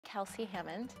Kelsey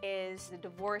Hammond, is the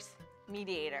divorce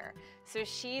mediator. So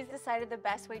she's decided the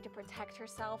best way to protect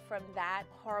herself from that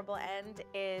horrible end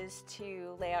is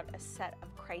to lay out a set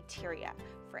of criteria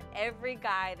for every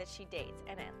guy that she dates,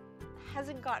 and it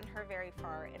hasn't gotten her very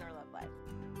far in her love life.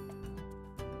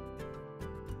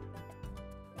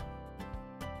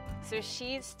 So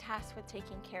she's tasked with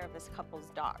taking care of this couple's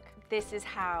dog. This is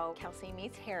how Kelsey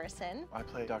meets Harrison. I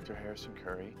play Dr. Harrison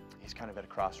Curry. He's kind of at a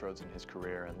crossroads in his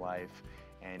career and life,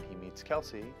 and he meets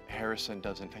Kelsey. Harrison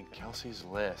doesn't think Kelsey's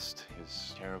list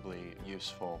is terribly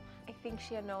useful. I think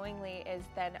she unknowingly is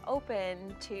then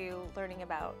open to learning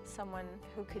about someone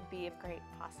who could be a great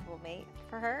possible mate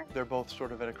for her. They're both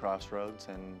sort of at a crossroads,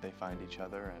 and they find each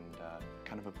other, and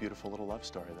kind of a beautiful little love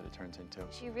story that it turns into.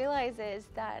 She realizes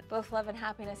that both love and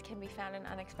happiness can be found in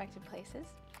unexpected places,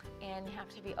 and you have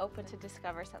to be open to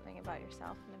discover something about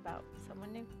yourself and about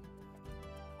someone new.